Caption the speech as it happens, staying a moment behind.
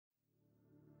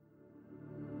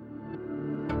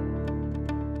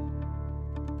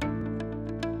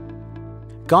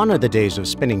Gone are the days of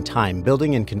spending time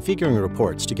building and configuring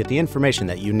reports to get the information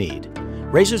that you need.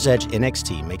 Razor's Edge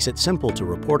NXT makes it simple to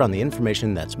report on the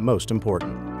information that's most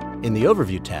important. In the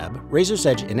Overview tab, Razor's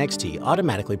Edge NXT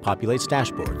automatically populates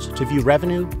dashboards to view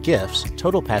revenue, gifts,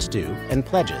 total past due, and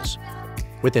pledges.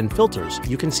 Within Filters,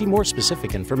 you can see more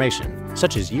specific information,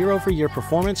 such as year-over-year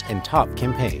performance and top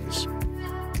campaigns.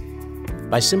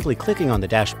 By simply clicking on the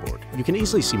dashboard, you can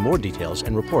easily see more details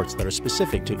and reports that are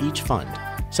specific to each fund,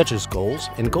 such as goals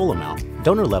and goal amount,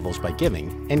 donor levels by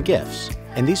giving, and gifts.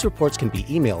 And these reports can be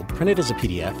emailed, printed as a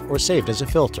PDF, or saved as a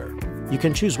filter. You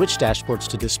can choose which dashboards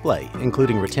to display,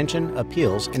 including retention,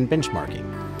 appeals, and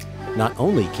benchmarking. Not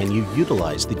only can you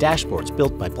utilize the dashboards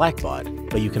built by Blackbaud,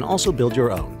 but you can also build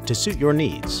your own to suit your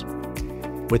needs.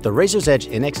 With the Razor's Edge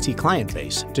NXT client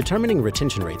base, determining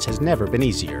retention rates has never been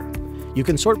easier. You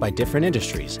can sort by different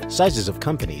industries, sizes of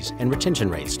companies, and retention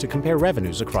rates to compare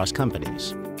revenues across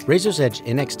companies. Razor's Edge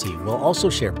NXT will also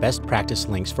share best practice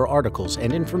links for articles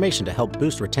and information to help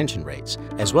boost retention rates,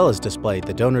 as well as display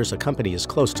the donors a company is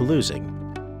close to losing.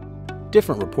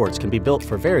 Different reports can be built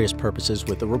for various purposes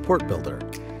with the Report Builder.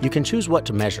 You can choose what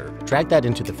to measure, drag that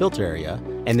into the filter area,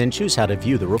 and then choose how to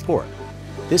view the report.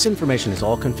 This information is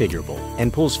all configurable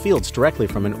and pulls fields directly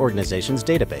from an organization's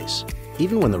database.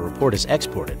 Even when the report is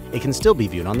exported, it can still be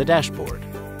viewed on the dashboard.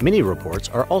 Mini reports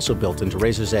are also built into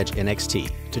Razor's Edge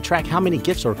NXT to track how many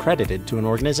gifts are credited to an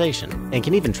organization and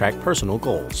can even track personal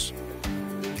goals.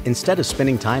 Instead of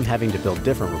spending time having to build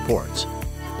different reports,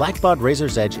 Blackbaud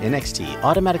Razor's Edge NXT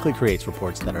automatically creates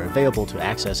reports that are available to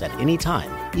access at any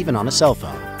time, even on a cell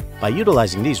phone. By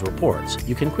utilizing these reports,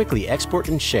 you can quickly export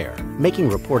and share, making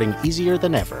reporting easier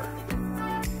than ever.